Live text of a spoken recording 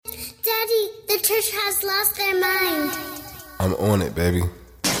church has lost their mind. I'm on it, baby.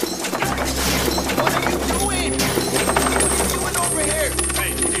 What are you doing? What are you doing over here? Hey,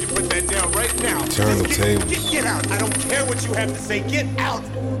 you need to put that down right now. Turn the tables. Get out. I don't care what you have to say. Get out.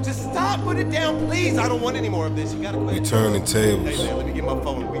 Just stop. Put it down, please. I don't want any more of this. You gotta quit. We turn the tables. Hey, man, let me get my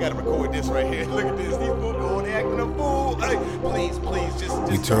phone. We gotta record this right here. Look at this. These fools going acting a fool. Hey, please, just.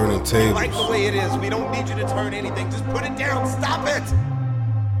 We turning tables. Like the way it is. We don't need you to turn anything. Just put it down. Stop it.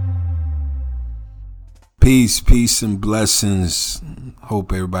 Peace, and blessings.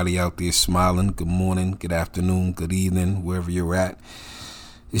 Hope everybody out there smiling. Good morning, good afternoon, good evening, wherever you're at.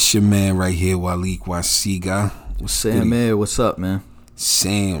 It's your man right here, Walik Wasiga. Sam, man, what's up, man?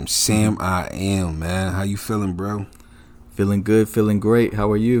 Sam, I am, man. How you feeling, bro? Feeling good, feeling great. How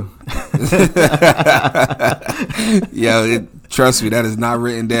are you? Yo, trust me, that is not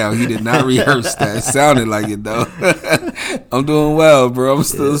written down. He did not rehearse that. It sounded like it, though. I'm doing well, bro. I'm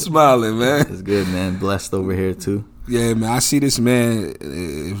still smiling, man. It's good, man. Blessed over here, too. Yeah, man. I see this man,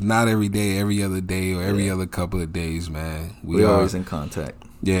 if not every day, every other day or every other couple of days, man. We're always in contact.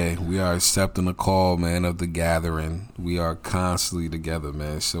 Yeah, we are accepting the call, man, of the gathering. We are constantly together,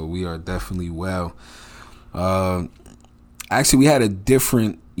 man. So we are definitely well. Actually, we had a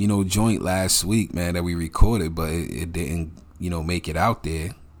different, joint last week, man, that we recorded, but it didn't, make it out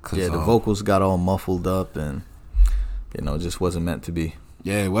there. Yeah, the vocals got all muffled up and, it just wasn't meant to be.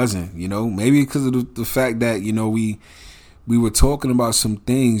 Yeah, it wasn't, maybe because of the fact that, we were talking about some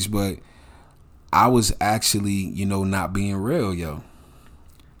things, but I was actually, not being real, yo.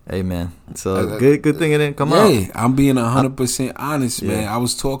 Hey, man, it's a good thing it didn't come out. Yeah, I'm being 100% honest, man. I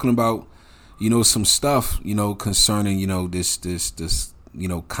was talking about, some stuff, concerning, this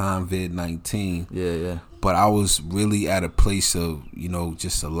COVID-19. Yeah. But I was really at a place of,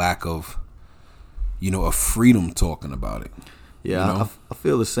 just a lack of, a freedom talking about it. Yeah, I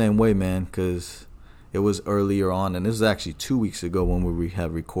feel the same way, man, because it was earlier on, and this was actually 2 weeks ago when we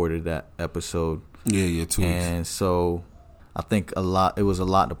had recorded that episode. Yeah, 2 weeks. And so I think it was a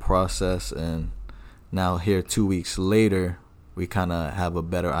lot to process, and now here 2 weeks later, we kind of have a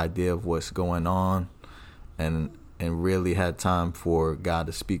better idea of what's going on, and really had time for God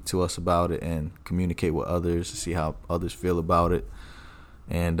to speak to us about it and communicate with others to see how others feel about it.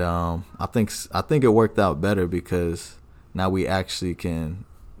 And I think it worked out better because now we actually can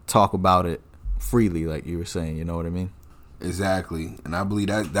talk about it freely, like you were saying. You know what I mean? Exactly. And I believe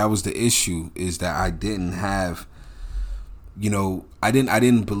that was the issue, is that I didn't have, I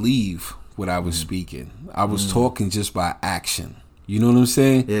didn't believe what I was speaking. I was talking just by action. You know what I'm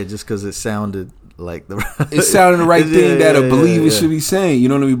saying? Yeah, just because it sounded like the right thing that a believer should be saying. You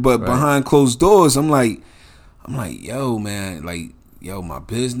know what I mean? But behind closed doors, I'm like, yo, man, my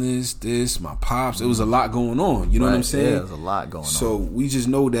business, this, my pops. It was a lot going on. You know what I'm saying? Yeah, there's a lot going on. So we just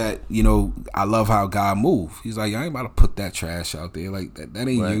know that, I love how God moved. He's like, I ain't about to put that trash out there. Like, that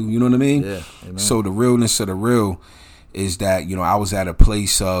ain't you. You know what I mean? Yeah. Amen. So the realness of the real is that, I was at a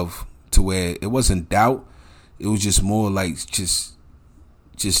place of to where it wasn't doubt. It was just more like just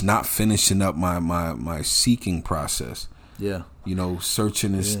not finishing up my seeking process. Yeah.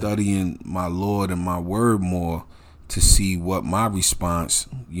 Searching and studying my Lord and my word more to see what my response,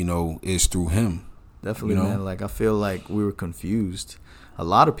 is through him. Definitely, man. Like, I feel like we were confused. A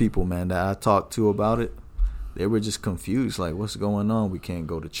lot of people, man, that I talked to about it, they were just confused. Like, what's going on? We can't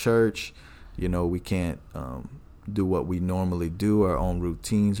go to church. We can't do what we normally do. Our own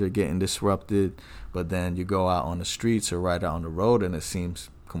routines are getting disrupted. But then you go out on the streets or right out on the road and it seems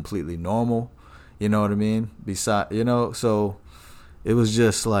completely normal. You know what I mean? So it was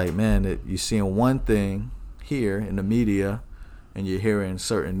just like, man, you're seeing one thing here in the media and you're hearing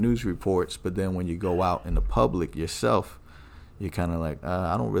certain news reports, but then when you go out in the public yourself, you're kind of like,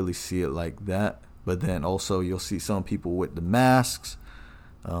 I don't really see it like that. But then also you'll see some people with the masks,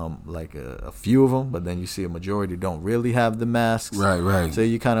 like a few of them, but then you see a majority don't really have the masks. Right. So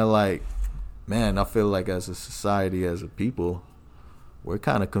you kind of like, man, I feel like as a society, as a people, we're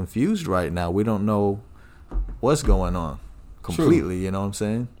kind of confused right now. We don't know what's going on completely. True. You know what I'm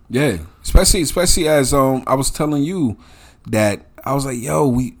saying? Yeah, especially as I was telling you that I was like,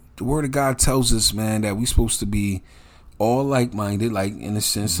 yo, the word of God tells us, man, that we supposed to be all like-minded, like in the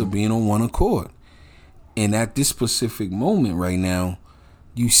sense of being on one accord. And at this specific moment right now,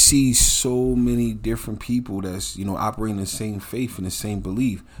 you see so many different people that's, operating the same faith and the same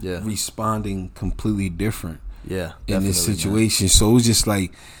belief, responding completely different. Yeah, in this situation. Man. So it's just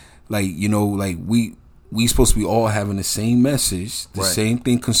like we supposed to be all having the same message, the same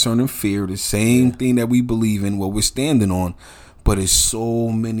thing concerning fear, the same thing that we believe in, what we're standing on, but it's so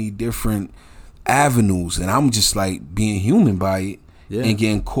many different avenues, and I'm just like being human by it. Yeah. and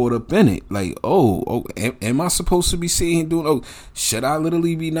getting caught up in it. Like, am I supposed to be sitting here doing? Oh, should I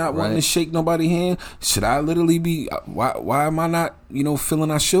literally be not wanting to Right. shake nobody's hand? Should I literally be? Why am I not?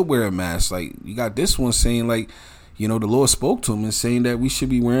 Feeling I should wear a mask? Like, you got this one saying like, the Lord spoke to him and saying that we should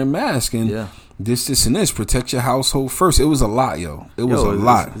be wearing masks and Yeah. this and this. Protect your household first. It was a lot, yo. It was a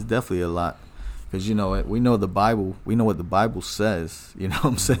lot. It's definitely a lot. Because, we know the Bible. We know what the Bible says. You know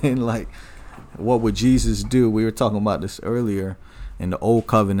what I'm saying? Like, what would Jesus do? We were talking about this earlier. In the old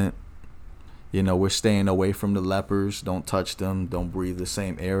covenant, we're staying away from the lepers. Don't touch them. Don't breathe the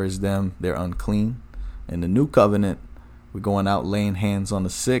same air as them. They're unclean. In the new covenant, we're going out laying hands on the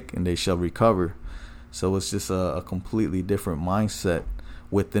sick and they shall recover. So it's just a completely different mindset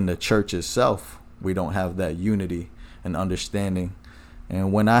within the church itself. We don't have that unity and understanding.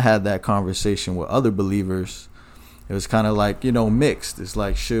 And when I had that conversation with other believers, it was kind of like, mixed. It's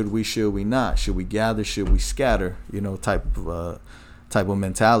like, should we not? Should we gather? Should we scatter? Type of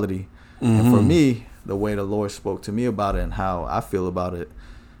mentality. And for me, the way the Lord spoke to me about it and how I feel about it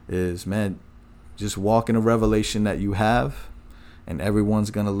is, man, just walk in the revelation that you have, and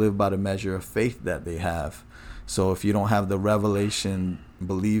everyone's going to live by the measure of faith that they have. So if you don't have the revelation,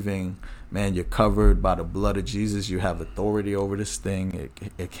 believing, man, you're covered by the blood of Jesus, you have authority over this thing,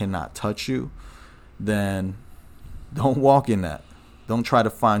 it cannot touch you, then don't walk in that. Don't try to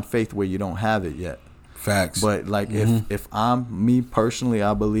find faith where you don't have it yet. Facts. But like, if I'm me personally,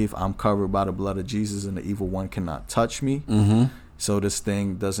 I believe I'm covered by the blood of Jesus and the evil one cannot touch me. So this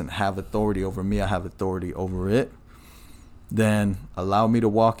thing doesn't have authority over me. I have authority over it. Then allow me to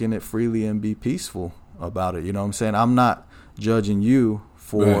walk in it freely and be peaceful about it. You know what I'm saying? I'm not judging you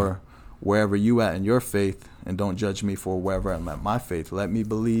for wherever you at in your faith, and don't judge me for wherever I'm at my faith. Let me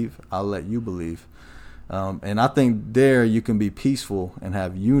believe. I'll let you believe. And I think there you can be peaceful and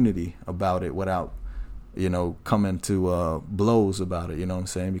have unity about it without coming to blows about it, you know what I'm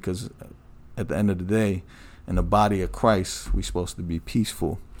saying? Because at the end of the day, in the body of Christ, we're supposed to be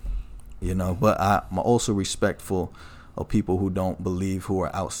peaceful, But I'm also respectful of people who don't believe, who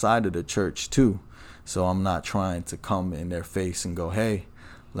are outside of the church too. So I'm not trying to come in their face and go, hey,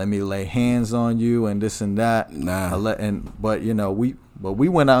 let me lay hands on you and this and that. Nah. But we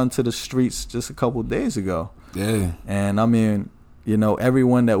went out into the streets just a couple of days ago. Yeah. And I mean,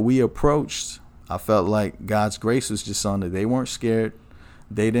 everyone that we approached, I felt like God's grace was just on it. They weren't scared.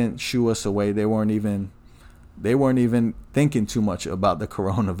 They didn't shoo us away. They weren't even thinking too much about the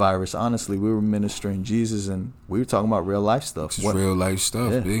coronavirus. Honestly, we were ministering Jesus and we were talking about real life stuff. Just real life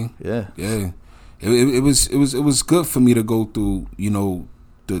stuff, yeah, B. Yeah. Yeah. It was good for me to go through,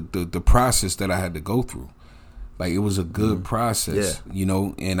 the process that I had to go through. Like, it was a good process,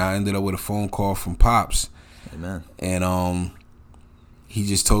 and I ended up with a phone call from Pops. Amen. And he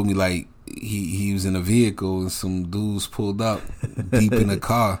just told me, like, he was in a vehicle and some dudes pulled up deep in the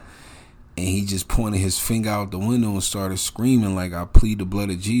car, and he just pointed his finger out the window and started screaming like, I plead the blood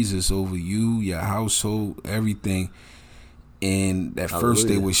of Jesus over you, your household, everything. And at first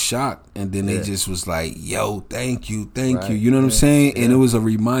they was shocked, and then they just was like, yo, thank you. You know what I'm saying? And it was a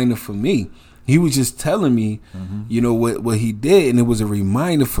reminder for me. He was just telling me, what he did, and it was a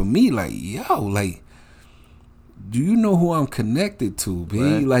reminder for me, like, yo, like, do you know who I'm connected to, B?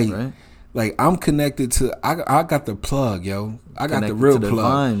 Like, I'm connected to, I got the plug, yo. I got the real plug.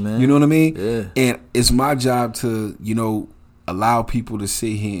 Divine, man. You know what I mean? Yeah. And it's my job to, allow people to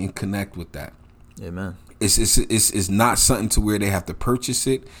sit here and connect with that. Amen. It's not something to where they have to purchase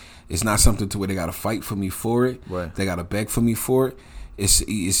it. It's not something to where they got to fight for me for it. Right. They got to beg for me for it.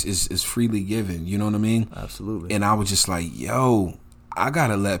 It's freely given. You know what I mean? Absolutely. And I was just like, yo, I got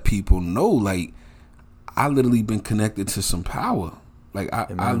to let people know, like, I literally been connected to some power. Like,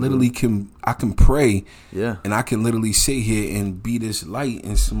 I literally can pray. Yeah. And I can literally sit here and be this light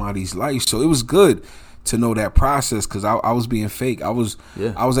in somebody's life. So it was good to know that process, because I was being fake. I was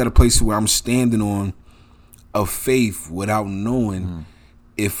at a place where I'm standing on a faith without knowing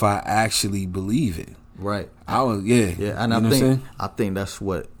if I actually believe it. Right. Yeah. And I think that's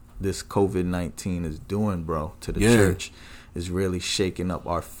what this COVID-19 is doing, bro, to the church, is really shaking up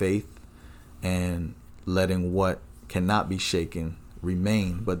our faith and letting what cannot be shaken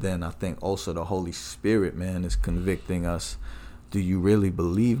remain. But then I think also the Holy Spirit, man, is convicting us. Do you really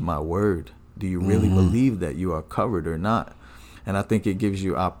believe my word? Do you really believe that you are covered or not? And I think it gives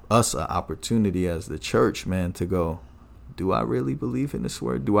you us an opportunity as the church, man, to go, do I really believe in this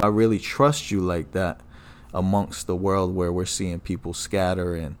word? Do I really trust you like that amongst the world where we're seeing people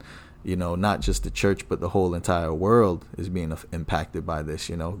scatter, and, not just the church, but the whole entire world is being impacted by this,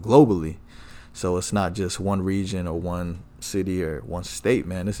 globally. So it's not just one region or one city or one state,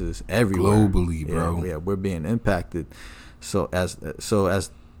 man. This is everywhere. Globally, bro. Yeah, we're being impacted. So as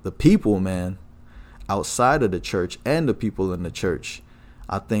the people, man, outside of the church and the people in the church,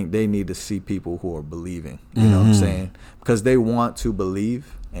 I think they need to see people who are believing. You know what I'm saying? Because they want to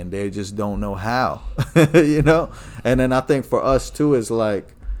believe and they just don't know how. You know? And then I think for us too is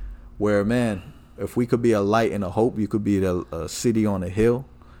like where, man, if we could be a light and a hope, you could be a city on a hill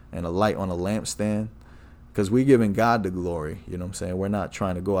and a light on a lampstand. Because we giving God the glory, you know what I'm saying? We're not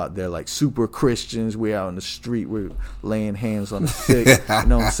trying to go out there like super Christians. We're out in the street. We're laying hands on the sick. You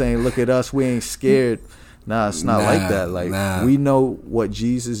know what I'm saying? Look at us. We ain't scared. Nah, it's not like that. Like we know what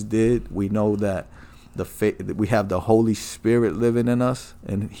Jesus did. We know that we have the Holy Spirit living in us,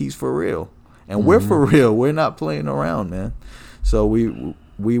 and He's for real. And we're for real. We're not playing around, man. So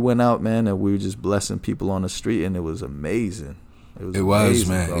we went out, man, and we were just blessing people on the street, and it was amazing. It was amazing,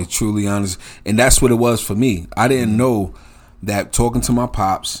 man. Bro. It truly honest. And that's what it was for me. I didn't know that talking to my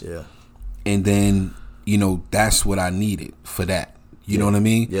pops. Yeah. And then, you know, that's what I needed for that. You know what I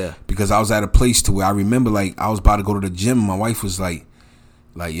mean? Yeah. Because I was at a place to where I remember, like, I was about to go to the gym. My wife was like,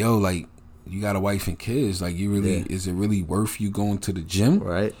 yo, like, you got a wife and kids. Like, you really, is it really worth you going to the gym?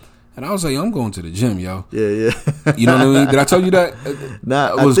 Right. And I was like, I'm going to the gym, yo. Yeah. You know what I mean? Did I tell you that?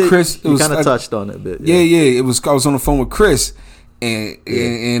 Nah, it was Chris. It you was kind of touched on it a bit. Yeah. It was. I was on the phone with Chris, and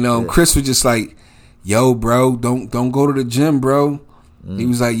Chris was just like, "Yo, bro, don't go to the gym, bro." He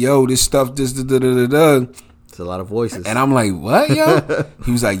was like, "Yo, this stuff, this da da da da." It's a lot of voices. And I'm like, "What, yo?"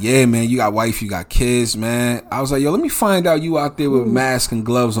 He was like, "Yeah, man, you got wife, you got kids, man." I was like, "Yo, let me find out you out there with masks and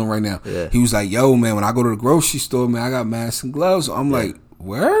gloves on right now." Yeah. He was like, "Yo, man, when I go to the grocery store, man, I got masks and gloves." I'm like,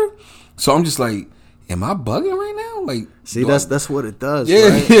 "Where?" So I'm just like, am I bugging right now? Like, see, that's what it does. Yeah,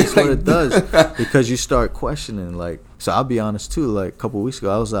 right? That's what it does. Because you start questioning, like, so I'll be honest too, like a couple of weeks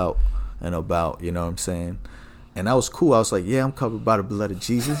ago I was out and about, you know what I'm saying? And that was cool. I was like, yeah, I'm covered by the blood of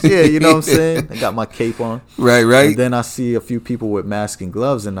Jesus. Yeah, you know what I'm saying? I got my cape on. Right. And then I see a few people with masks and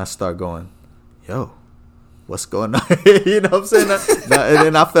gloves and I start going, yo, what's going on? You know what I'm saying? And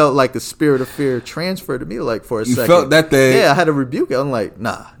then I felt like the spirit of fear transferred to me, like, for a second. You felt that thing? Yeah, I had to rebuke it. I'm like,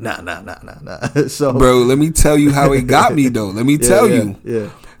 nah. So, bro, let me tell you how it got me, though. Let me tell you. Yeah.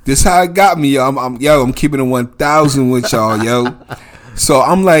 This how it got me, yo. I'm keeping it 1,000 with y'all, yo. So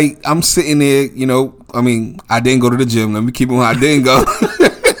I'm sitting there, you know. I mean, I didn't go to the gym. Let me keep it when I didn't go.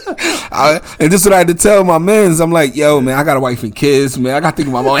 And this is what I had to tell my mans. I'm like, yo, man, I got a wife and kids, man. I got to think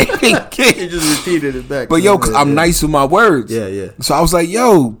about my wife and kids. You just repeated it back. But yo, cause I'm nice with my words. Yeah. So I was like,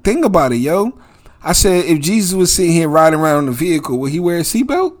 yo, think about it, yo. I said, if Jesus was sitting here riding around in a vehicle, would he wear a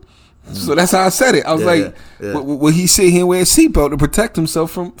seatbelt? So that's how I said it. I was like, would he sit here and wear a seatbelt to protect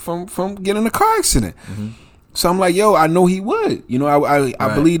himself from getting in a car accident? So I'm like, yo, I know he would. You know,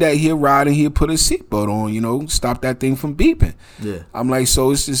 I believe that he'll ride and he'll put his seatbelt on, you know, stop that thing from beeping. Yeah. I'm like,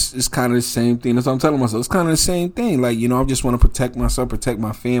 so it's kind of the same thing. That's what I'm telling myself. It's kind of the same thing. Like, you know, I just want to protect myself, protect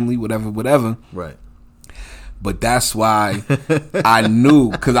my family, whatever. Right. But that's why I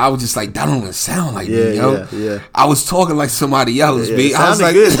knew, because I was just like, that don't even sound like me, yo. Yeah. I was talking like somebody else, B. I was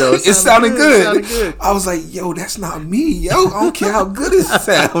like, good, though. It sounded good. Good. I was like, yo, that's not me, yo. I don't care how good it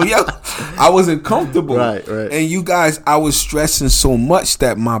sounds, yo. I wasn't comfortable. Right. And you guys, I was stressing so much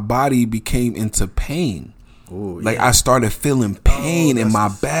that my body became into pain. Ooh, like, I started feeling pain in my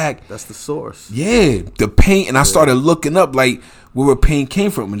back. That's the source. Yeah, the pain. And I started looking up, like, where pain came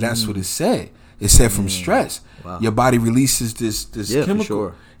from. And that's what it said. It said from stress. Wow. Your body releases this chemical. For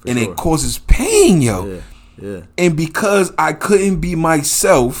sure. It causes pain, yo. Yeah. And because I couldn't be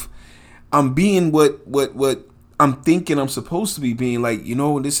myself, I'm being what I'm thinking I'm supposed to be being. Like, you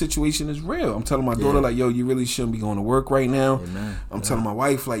know, this situation is real. I'm telling my daughter, like, yo, you really shouldn't be going to work right now. Amen. I'm telling my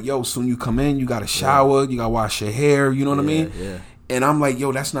wife, like, yo, soon you come in, you got to shower, you got to wash your hair, you know what I mean? Yeah. And I'm like,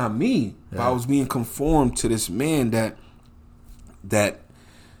 yo, that's not me. But I was being conformed to this man that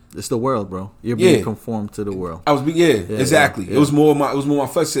it's the world, bro. You're being conformed to the world. I was, exactly. Yeah. It was more my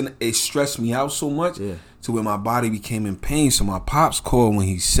flesh, and it stressed me out so much to where my body became in pain. So my pops called when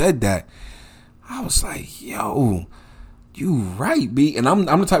he said that. I was like, yo, you right, B. And I'm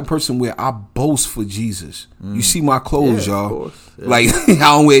the type of person where I boast for Jesus. You see my clothes, y'all. Of course. Yeah. Like, I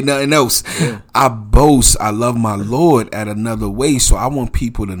don't wear nothing else. Yeah. I boast. I love my Lord at another way. So I want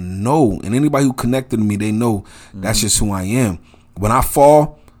people to know. And anybody who connected to me, they know that's just who I am. When I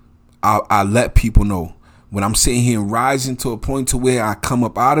fall, I let people know. When I'm sitting here and rising to a point to where I come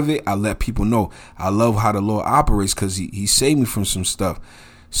up out of it, I let people know. I love how the Lord operates because he saved me from some stuff.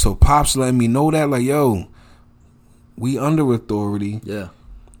 So Pops letting me know that, like, yo, we under authority. Yeah.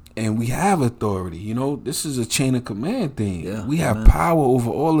 And we have authority. You know, this is a chain of command thing. Yeah. We have power over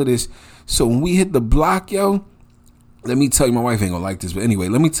all of this. So when we hit the block, yo, Let me tell you, my wife ain't gonna like this, but anyway,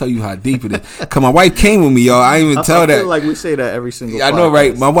 let me tell you how deep it is. Cause my wife came with me, yo. I didn't even tell I that. feel like we say that every single. I know, podcast.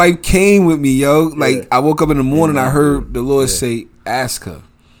 right? My wife came with me, yo. Like I woke up in the morning, I heard the Lord Yeah. say, "Ask her,"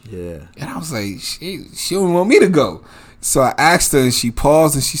 Yeah. and I was like, "She don't want me to go." So I asked her, and she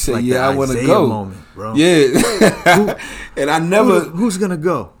paused, and she said, Like "Yeah, the I want to Isaiah go." moment, bro. Yeah, and I never. Who's gonna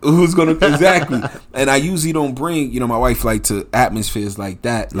go? Who's gonna exactly? And I usually don't bring, my wife like to atmospheres like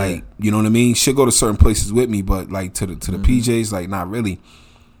that. Like, you know what I mean? She'll go to certain places with me, but like to the PJs, like not really.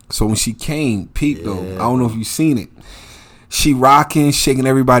 So when she came, peep though, I don't know if you've seen it. She rocking, shaking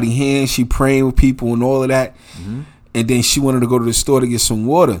everybody's hands, she praying with people and all of that. And then she wanted to go to the store to get some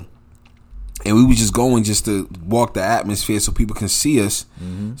water. And we were just going just to walk the atmosphere so people can see us,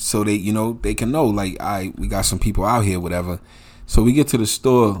 so they, they can know, like, we got some people out here, whatever. So we get to the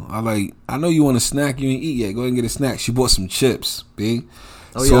store. I know you want a snack. You ain't eat yet. Go ahead and get a snack. She bought some chips, big.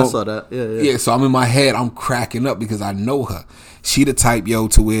 Oh, yeah, I saw that. Yeah. Yeah, so I'm in my head. I'm cracking up because I know her. She the type, yo,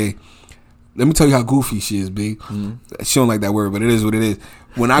 to where, let me tell you how goofy she is, big. She don't like that word, but it is what it is.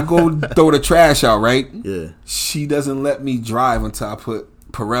 When I go throw the trash out, right? Yeah. She doesn't let me drive until I put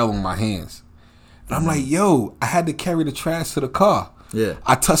Perel on my hands. And I'm like, yo, I had to carry the trash to the car. Yeah.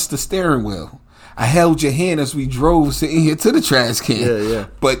 I touched the steering wheel. I held your hand as we drove sitting here to the trash can. Yeah.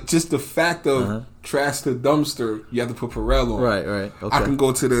 But just the fact of trash to dumpster, you have to put Perel on. Right. Okay. I can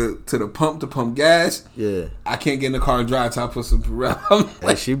go to the pump to pump gas. Yeah. I can't get in the car and drive till I put some Perel.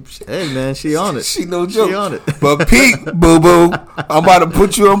 Hey man, she on it. She no joke. She on it. But Pete, boo boo, I'm about to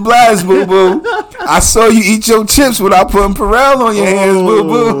put you on blast, boo boo. I saw you eat your chips without putting Perel on your hands, boo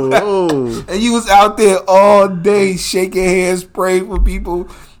boo. Oh. And you was out there all day shaking hands, praying for people,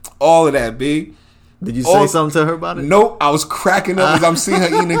 all of that, big. Did you say something to her about it? Nope, I was cracking up as I'm seeing her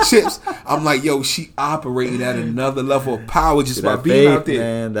eating the chips. I'm like, yo, she operated at another level of power just by being out there.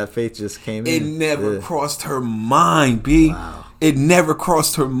 Man, that faith just came It in. never crossed her mind, B. Wow. It never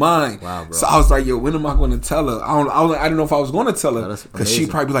crossed her mind. Wow, bro. So I was like, yo, when am I going to tell her? I didn't know if I was going to tell her that's because she'd amazing.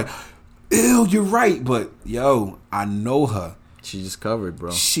 probably be like, ew, you're right. But yo, I know her. She just covered, bro.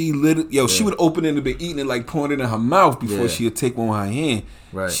 She literally, she would open it and be eating it, like pouring it in her mouth before Yeah. she would take one with her hand.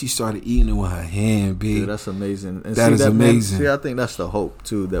 Right. She started eating it with her hand, B. Dude, that's amazing. And That is amazing. Man, I think that's the hope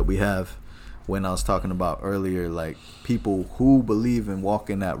too that we have. When I was talking about earlier, like people who believe and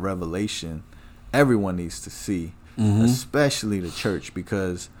walk in that revelation, everyone needs to see, especially the church,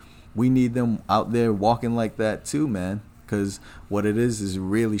 because we need them out there walking like that too, man. Because what it is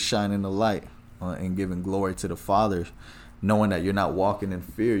really shining the light and giving glory to the Father, knowing that you're not walking in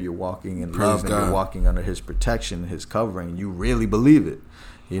fear, you're walking in Praise love, and God. you're walking under His protection, His covering. You really believe it.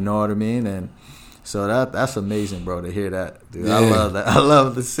 You know what I mean? And so that's amazing, bro, to hear that, dude. Yeah. I love that. I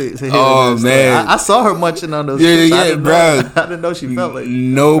love to see. To hear Oh, that. man. I saw her munching on those. Yeah, chips. yeah, I didn't bro. know, I didn't know she felt like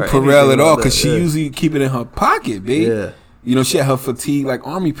no or anything Perel at all like because that. she Yeah. usually keep it in her pocket, B. Yeah. You know, she had her fatigue like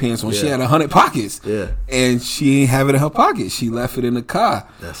army pants on. She Yeah. had 100 pockets. Yeah. And she ain't have it in her pocket. She left it in the car.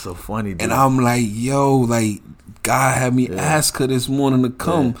 That's so funny, dude. And I'm like, yo, like, God had me ask her this morning to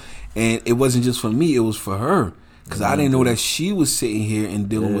come. And it wasn't just for me, it was for her. Because I didn't know that she was sitting here and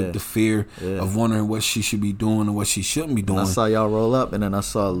dealing with the fear of wondering what she should be doing and what she shouldn't be doing. I saw y'all roll up, and then I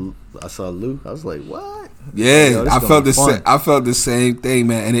saw Lou. I was like, what? Yeah, Yo, this I gonna felt be the fun. same. I felt the same thing,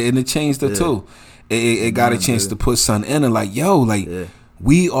 man, and it changed her too. It got a chance to put something in her, like, yo, like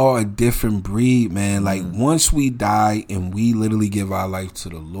we are a different breed, man. Like once we die and we literally give our life to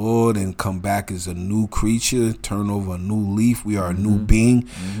the Lord and come back as a new creature, turn over a new leaf, we are a new being.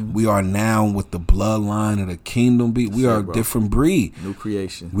 We are now with the bloodline of the kingdom. We are a different breed. New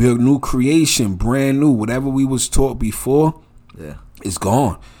creation. We are a new creation, brand new. Whatever we was taught before, it's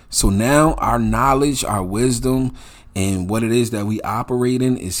gone. So now our knowledge, our wisdom, and what it is that we operate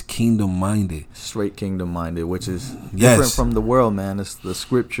in is kingdom minded. Straight kingdom minded, which is Yes. different from the world, man. It's the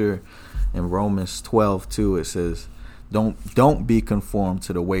scripture in Romans 12 too. It says, Don't be conformed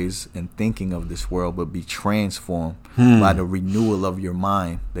to the ways and thinking of this world, but be transformed by the renewal of your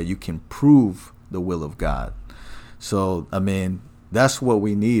mind, that you can prove the will of God. So, I mean, that's what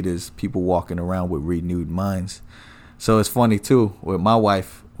we need, is people walking around with renewed minds. So it's funny too with my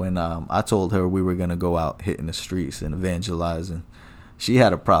wife, when I told her we were gonna go out hitting the streets and evangelizing, she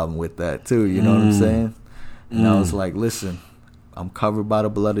had a problem with that too. You know what I'm saying? And I was like, listen, I'm covered by the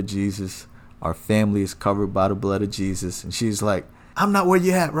blood of Jesus. Our family is covered by the blood of Jesus. And she's like, I'm not where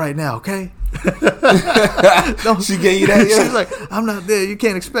you at right now, okay? She gave you that? Yeah. She's like, I'm not there. You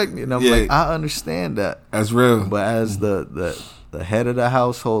can't expect me. And I'm like, I understand that. That's real. But as the head of the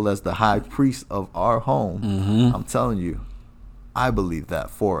household, as the high priest of our home, I'm telling you, I believe that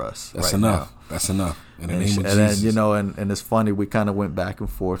for us. That's right enough. now. That's enough. In the And, name of and Jesus. then, you know, and it's funny, we kind of went back and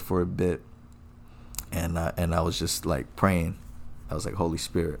forth for a bit. and I was just like praying. I was like, Holy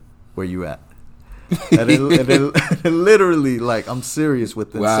Spirit, where you at? And then literally, like, I'm serious,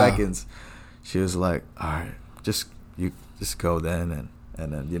 within seconds, she was like, all right, just go then,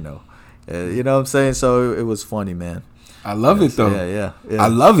 and then, you know what I'm saying? So it was funny, man. I love it though. Yeah. I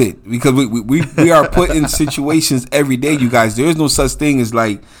love it because we are put in situations every day, you guys. There is no such thing as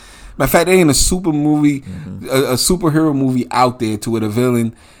like, matter of fact, there ain't a a superhero movie out there to where the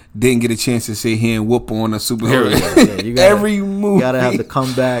villain didn't get a chance to sit here and whoop on a superhero. You gotta, every movie, you gotta have the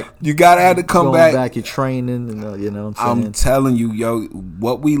comeback. You gotta have the comeback. Going back, you're training, and you know what I'm saying? I'm telling you, yo,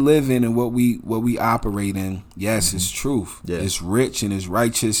 what we live in and what we operate in, yes, it's truth. Yeah. It's rich and it's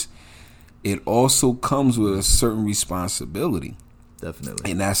righteous. It also comes with a certain responsibility.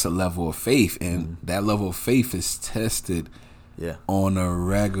 Definitely. And that's a level of faith. And that level of faith is tested on a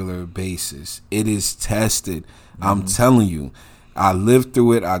regular basis. It is tested. I'm telling you. I live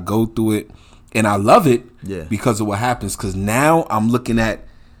through it. I go through it. And I love it because of what happens. Because now I'm looking at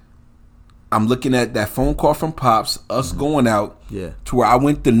that phone call from Pops, us going out to where I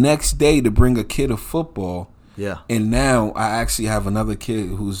went the next day to bring a kid of football. Yeah. And now I actually have another kid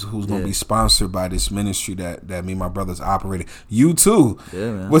who's going to be sponsored by this ministry that me and my brother's operating. You too.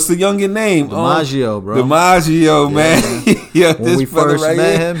 Yeah, man. What's the youngin' name? DiMaggio, bro. DiMaggio, man. Yeah, when we first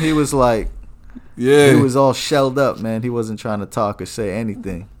met him, he was like, he was all shelled up, man. He wasn't trying to talk or say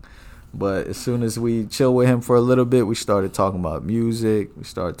anything. But as soon as we chill with him for a little bit, we started talking about music. We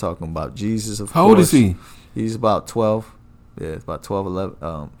started talking about Jesus, of course. How old is he? He's about 12. Yeah, it's about 12,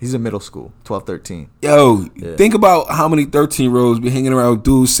 11. He's in middle school, 12, 13. Yo, think about how many 13-year-olds be hanging around with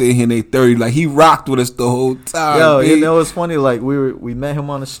dudes sitting here in their 30. Like, he rocked with us the whole time. Yo, you know, it's funny. Like, we met him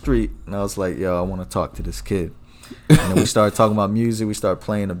on the street, and I was like, yo, I want to talk to this kid. And then we started talking about music. We started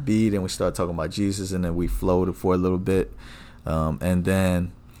playing a beat, and we started talking about Jesus, and then we floated for a little bit. And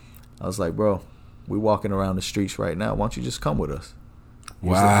then I was like, bro, we walking around the streets right now. Why don't you just come with us? He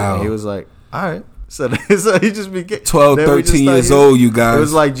was like, all right. So he just became 12, 13 years old, you guys. It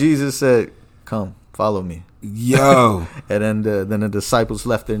was like Jesus said, come, follow me. Yo. And then the disciples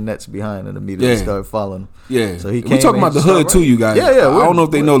left their nets behind and immediately started following him. Yeah. So he came. We're talking about the hood too, you guys. Yeah. I don't know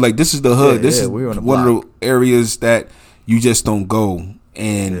if they know, like, this is the hood. This is one of the areas that you just don't go.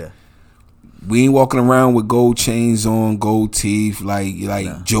 And we ain't walking around with gold chains on, gold teeth, like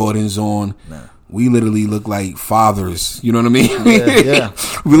Jordans on. Nah. We literally look like fathers. You know what I mean? Yeah.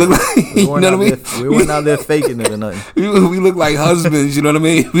 We look like, you know what I mean? We weren't out there faking it or nothing. We look like husbands. You know what I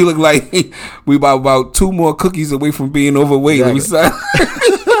mean? We look like we about 2 more cookies away from being overweight. Exactly.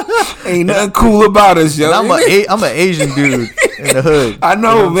 Ain't nothing cool about us, yo. I'm an Asian dude in the hood. I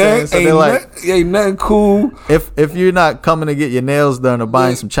know, man. So ain't nothing cool. If you're not coming to get your nails done or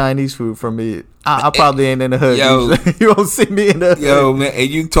buying some Chinese food from me, I probably ain't in the hood. Yo, you won't see me in the hood. Yo, man, and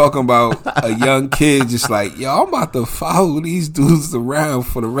you talking about a young kid just like, yo, I'm about to follow these dudes around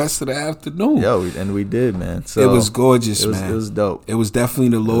for the rest of the afternoon. Yo, and we did, man. So it was gorgeous, man. It was dope. It was definitely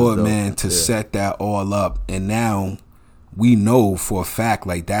the Lord, man, to set that all up. And now we know for a fact,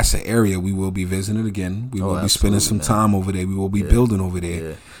 like, that's an area we will be visiting again. We will be spending some time over there. We will be building over there.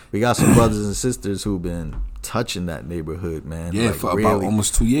 Yeah. We got some brothers and sisters who've been touching that neighborhood, man. Yeah, like, for really, about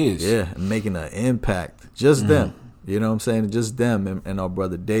almost 2 years. Yeah, and making an impact. Just them. You know what I'm saying? Just them and our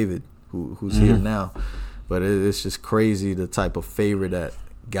brother David, who's here now. But it's just crazy the type of favor that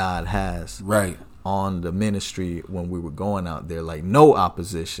God has on the ministry when we were going out there. Like, no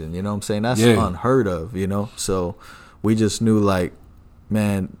opposition. You know what I'm saying? That's unheard of, you know? So we just knew, like,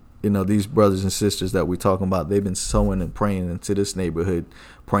 man, you know, these brothers and sisters that we're talking about, they've been sowing and praying into this neighborhood,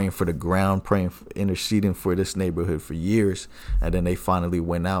 praying for the ground, interceding for this neighborhood for years. And then they finally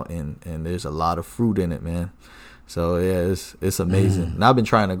went out, and there's a lot of fruit in it, man. So, yeah, it's amazing. And I've been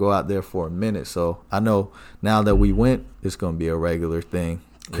trying to go out there for a minute. So I know now that we went, it's going to be a regular thing.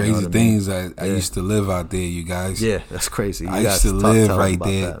 Crazy things. I used to live out there, you guys. Yeah, that's crazy. I used to live right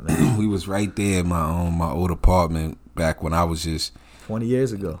there. That, we was right there in my old apartment back when I was just 20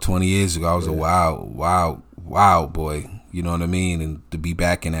 years ago. 20 years ago, I was a wild boy. You know what I mean? And to be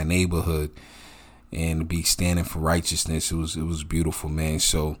back in that neighborhood and to be standing for righteousness, it was beautiful, man.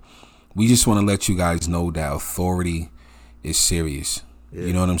 So we just want to let you guys know that authority is serious. Yeah.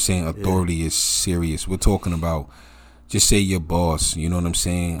 You know what I'm saying? Authority is serious. We're talking about, just say your boss, you know what I'm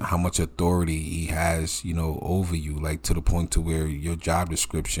saying? How much authority he has, you know, over you, like to the point to where your job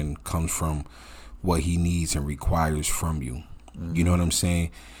description comes from what he needs and requires from you. You know what I'm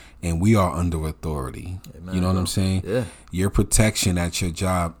saying? And we are under authority. Amen. You know what I'm saying? Yeah. Your protection at your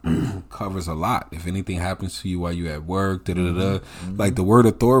job covers a lot. If anything happens to you while you're at work, like, the word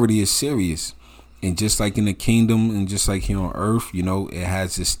authority is serious. And just like in the kingdom and just like here on earth, you know, it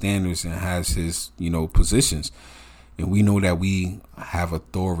has its standards and it has his, you know, positions. And we know that we have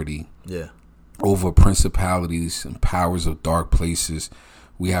authority over principalities and powers of dark places.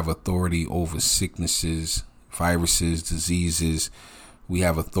 We have authority over sicknesses, viruses, diseases. We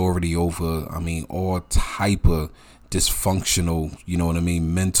have authority over, I mean, all type of dysfunctional, you know what I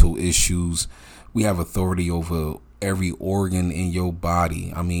mean, mental issues. We have authority over every organ in your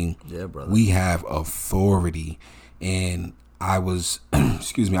body. I mean, we have authority. And I was,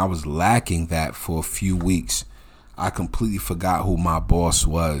 I was lacking that for a few weeks. I completely forgot who my boss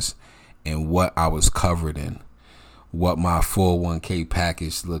was and what I was covered in, what my 401k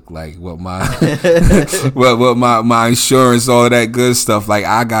package looked like, what my what my insurance, all that good stuff. Like,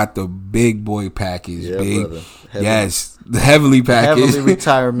 I got the big boy package, yes, the heavenly package, heavenly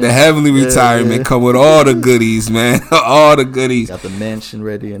retirement. The heavenly retirement come with all the goodies, man, all the goodies. Got the mansion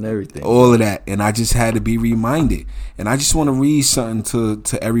ready and everything, all of that. And I just had to be reminded. And I just want to read something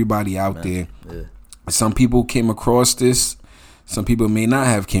to everybody out there. Yeah. Some people came across this. Some people may not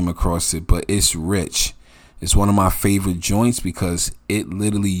have came across it, but it's rich. It's one of my favorite joints because it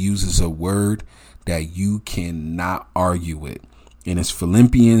literally uses a word that you cannot argue with. And it's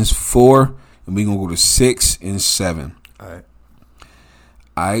Philippians 4, and we're going to go to 6 and 7. All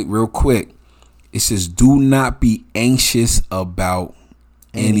right, real quick. It says, do not be anxious about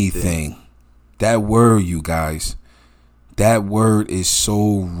anything. That word, you guys, that word is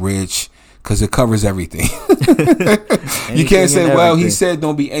so rich. Because it covers everything. You can't say, well, he said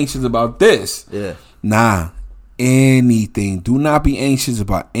don't be anxious about this. Yeah. Nah. Anything. Do not be anxious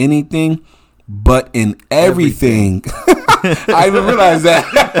about anything, but in everything. I didn't realize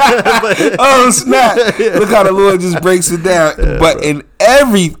that. Oh, snap. Look how the Lord just breaks it down. But in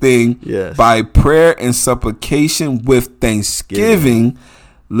everything, by prayer and supplication with thanksgiving,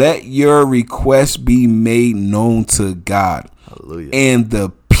 let your requests be made known to God. Hallelujah. And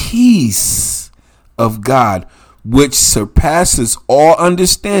the peace of God, which surpasses all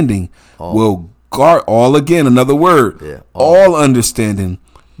understanding, will guard all again. Another word, all understanding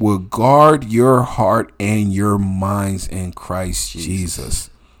will guard your heart and your minds in Christ Jesus.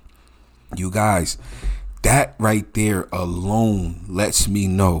 You guys, that right there alone lets me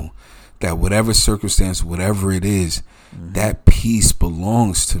know that whatever circumstance, whatever it is, that peace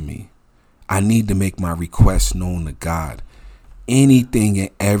belongs to me. I need to make my request known to God. Anything and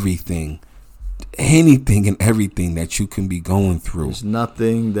everything that you can be going through. There's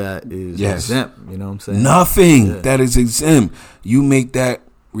nothing that is exempt. You know what I'm saying? Nothing that is exempt. You make that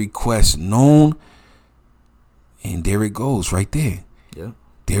request known, and there it goes right there. Yeah.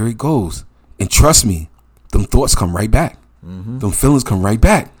 There it goes. And trust me, them thoughts come right back. Them feelings come right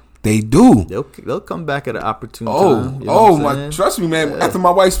back. They do. They'll come back at an opportune time. You know trust me, man. After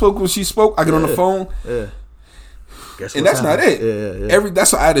my wife spoke, when she spoke, I get on the phone. And that's not it.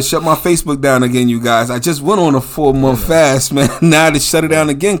 That's why I had to shut my Facebook down again, you guys. I just went on a 4-month fast, man. Now I had to shut it down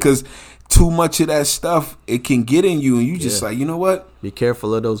again because too much of that stuff, it can get in you, and you just like, you know what? Be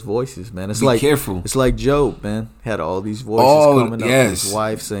careful of those voices, man. Be careful. It's like Job, man. Had all these voices coming up. His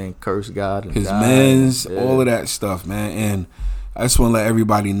wife saying, "Curse God," and his men's, all of that stuff, man. And I just want to let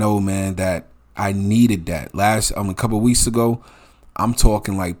everybody know, man, that I needed that. A couple of weeks ago, I'm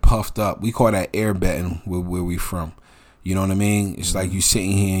talking like puffed up. We call that air betting where we from. You know what I mean? It's like you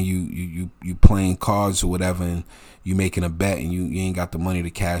sitting here and you playing cards or whatever, and you making a bet and you ain't got the money to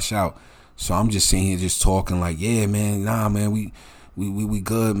cash out. So I'm just sitting here just talking like, yeah, man, nah, man, we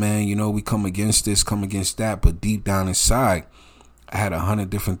good, man. You know, we come against this, come against that, but deep down inside, I had 100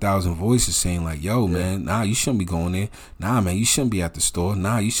 different thousand voices saying like, yo, man, nah, you shouldn't be going there. Nah, man, you shouldn't be at the store.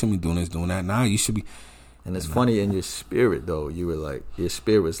 Nah, you shouldn't be doing this, doing that. Nah, you should be. And it's funny, in your spirit, though, you were like, your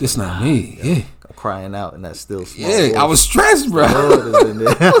spirit was this like, not me. Yeah. Crying out in that still small voice. I was stressed, bro.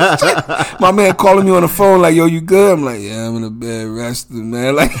 My man calling me on the phone like, yo, you good? I'm like, yeah, I'm in a bed resting,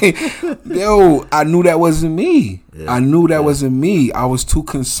 man. Like, yo, I knew that wasn't me. Yeah. I knew that wasn't me. I was too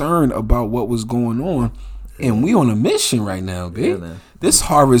concerned about what was going on. And we on a mission right now, babe. Yeah, this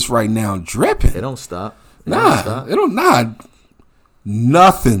harvest right now dripping. It don't stop. It don't.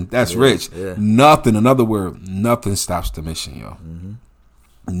 Nothing. That's rich. Yeah. Nothing. Another word. Nothing stops the mission, yo.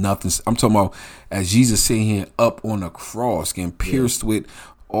 Nothing. I'm talking about as Jesus sitting here up on the cross, getting pierced with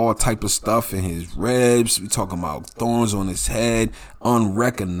all type of stuff in his ribs. We talking about thorns on his head,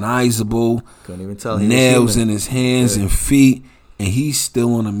 unrecognizable. Couldn't even tell. Nails in his hands and feet, and he's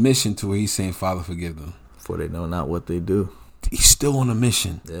still on a mission to where he's saying, "Father, forgive them, for they know not what they do." he's still on a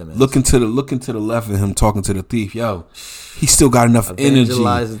mission. Yeah, man. Looking to the left of him, talking to the thief. Yo, he still got enough energy.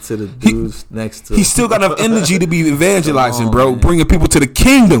 Evangelizing to the dudes next to him. He still got enough energy to be evangelizing, on, bro. man. Bringing people to the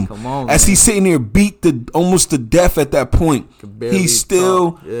kingdom. Come on, as man. he's sitting there beat almost to death at that point. barely He's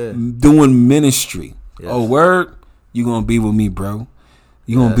still talk. Yeah. doing ministry. Yes. Oh, word? You gonna be with me, bro.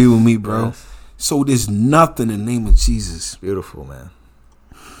 You gonna be with me, bro. Yes. So there's nothing in the name of Jesus. Beautiful, man.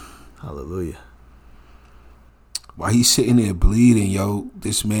 Hallelujah. While he's sitting there bleeding, yo,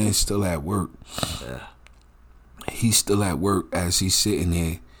 this man's still at work. Yeah. He's still at work as he's sitting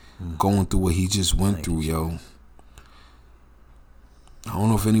there going through what he just went Thank through, you, yo. Jesus. I don't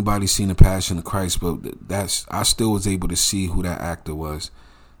know if anybody's seen The Passion of Christ, but I still was able to see who that actor was.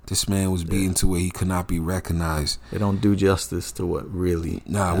 This man was beaten to where he could not be recognized. They don't do justice to what really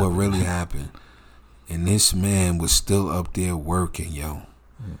What really happened. And this man was still up there working, yo.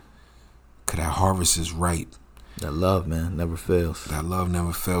 Cause that harvest is ripe. That love, man, never fails. That love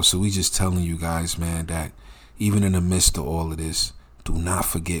never fails. So we just telling you guys, man, that even in the midst of all of this, do not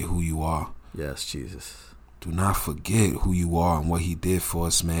forget who you are. Yes, Jesus. Do not forget who you are and what he did for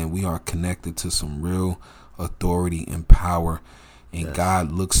us, man. We are connected to some real authority and power. And Yes.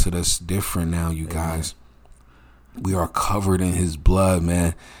 God looks at us different now, you guys. We are covered in his blood,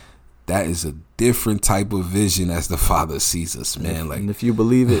 man. That is a different type of vision as the Father sees us, man. Like, And if you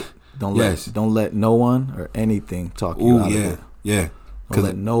believe it, don't Yes. let no one or anything talk you out of it. yeah. Don't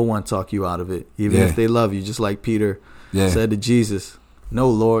let no one talk you out of it, even Yeah. if they love you. Just like Peter said to Jesus, "No,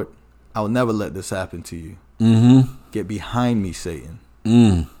 Lord, I will never let this happen to you. Get behind me, Satan.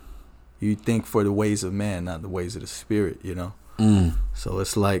 You think for the ways of man, not the ways of the Spirit, you know." So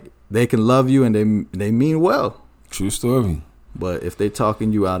it's like they can love you and they mean well, True story. but if they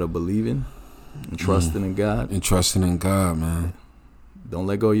talking you out of believing and trusting in God, And trusting in God, man. don't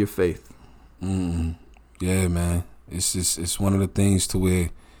let go of your faith. Yeah, man. It's one of the things to where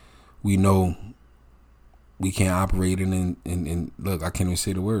we know we can't operate in look, I can't even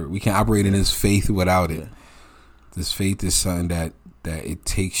say the word. We can't operate in this faith without it. Yeah. This faith is something that it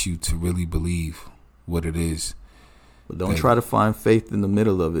takes you to really believe what it is. But don't try to find faith in the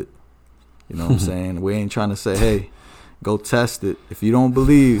middle of it. You know what I'm saying? We ain't trying to say, hey, go test it. If you don't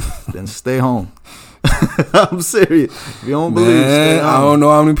believe, then stay home. I'm serious. If you don't believe, stay Man, home. I don't know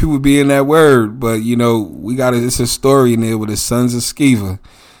how many people be in that word, but you know, it's a story in there with the sons of Sceva.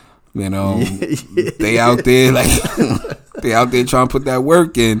 You know, they out there like they out there trying to put that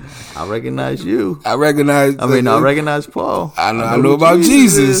work in. I recognize you. I recognize Paul. I know who about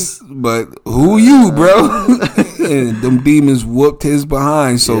Jesus, but who you, bro? And them demons whooped his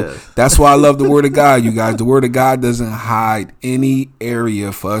behind. So Yes. that's why I love the Word of God, you guys. The Word of God doesn't hide any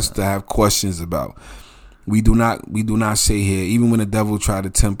area for us to have questions about. We do not say here, even when the devil tried to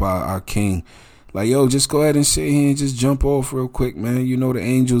tempt our king, like, yo, just go ahead and sit here and just jump off real quick, man. You know, the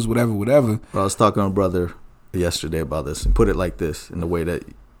angels, whatever. Well, I was talking to a brother yesterday about this and put it like this in the way that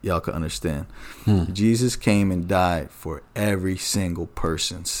y'all can understand. Jesus came and died for every single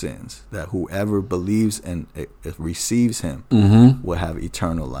person's sins, that whoever believes and receives him will have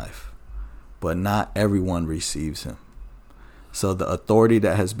eternal life. But not everyone receives him. So the authority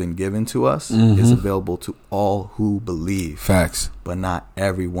that has been given to us is available to all who believe. Facts. But not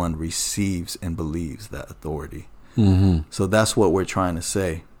everyone receives and believes that authority. So that's what we're trying to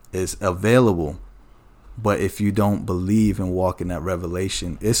say. It's available. But if you don't believe and walk in that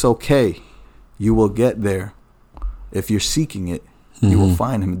revelation, it's okay. You will get there. If you're seeking it, you will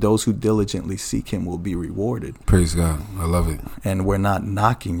find him. Those who diligently seek him will be rewarded. Praise God. I love it. And we're not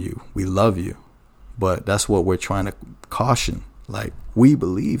knocking you. We love you. But that's what we're trying to caution. Like, we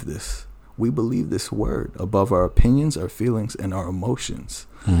believe this. We believe this word above our opinions, our feelings, and our emotions.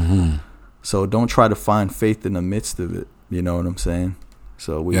 So don't try to find faith in the midst of it. You know what I'm saying?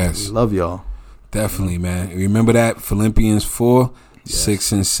 So we love y'all. Definitely, man. Remember that Philippians 4,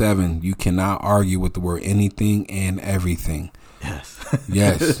 6 and 7. You cannot argue with the word anything and everything. Yes.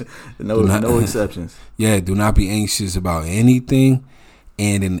 Yes. No exceptions. Yeah, do not be anxious about anything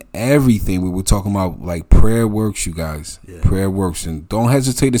and in everything. We were talking about like prayer works, you guys. Yeah. Prayer works. And don't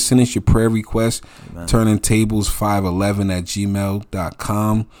hesitate to send us your prayer requests. Amen.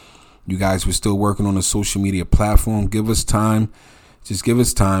 turningtables511@gmail.com. You guys, we're still working on a social media platform. Give us time. Just give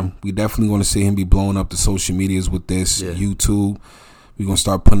us time. We definitely want to see him be blowing up the social medias with this. Yeah. YouTube. We're going to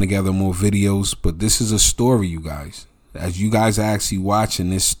start putting together more videos. But this is a story, you guys. As you guys are actually watching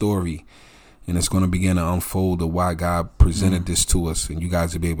this story, and it's going to begin to unfold of why God presented this to us. And you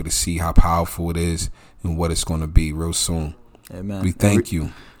guys will be able to see how powerful it is and what it's going to be real soon. Amen. We thank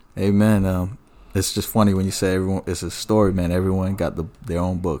you. Amen. It's just funny when you say everyone. It's a story, man. Everyone got their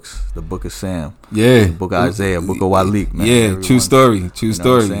own books. The Book of Sam, Yeah. the Book of Isaiah, Book of Walik, man. Yeah, Everyone- true story. True you know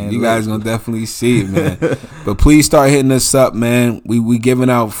what I'm story. saying? You guys Look. gonna definitely see it, man. But please start hitting us up, man. We giving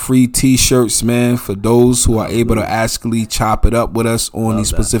out free T-shirts, man, for those who are able to actually chop it up with us on these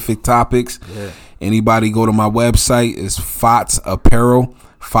that. specific topics. Yeah. Anybody go to my website. It's FOTS Apparel.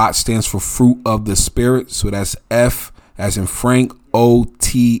 FOTS stands for Fruit of the Spirit. So that's F as in Frank,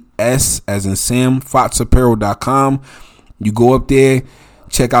 OTS as in Sam, FOTSapparel.com. You go up there,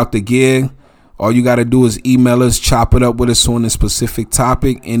 check out the gear. All you got to do is email us, chop it up with us on a specific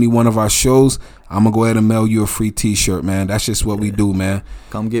topic, any one of our shows. I'm going to go ahead and mail you a free T-shirt, man. That's just what we do, man.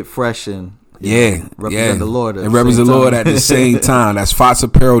 Come get fresh and Represent the Lord. And represent the Lord at the same time. That's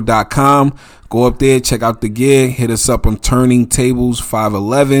FOTSapparel.com. Go up there, check out the gear. Hit us up on Turning Tables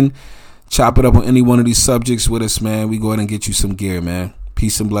 511. Chop it up on any one of these subjects with us, man. We go ahead and get you some gear, man.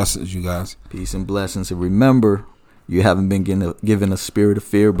 Peace and blessings, you guys. Peace and blessings. And remember, you haven't been given a spirit of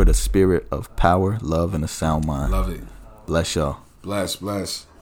fear, but a spirit of power, love, and a sound mind. Love it. Bless y'all. Bless.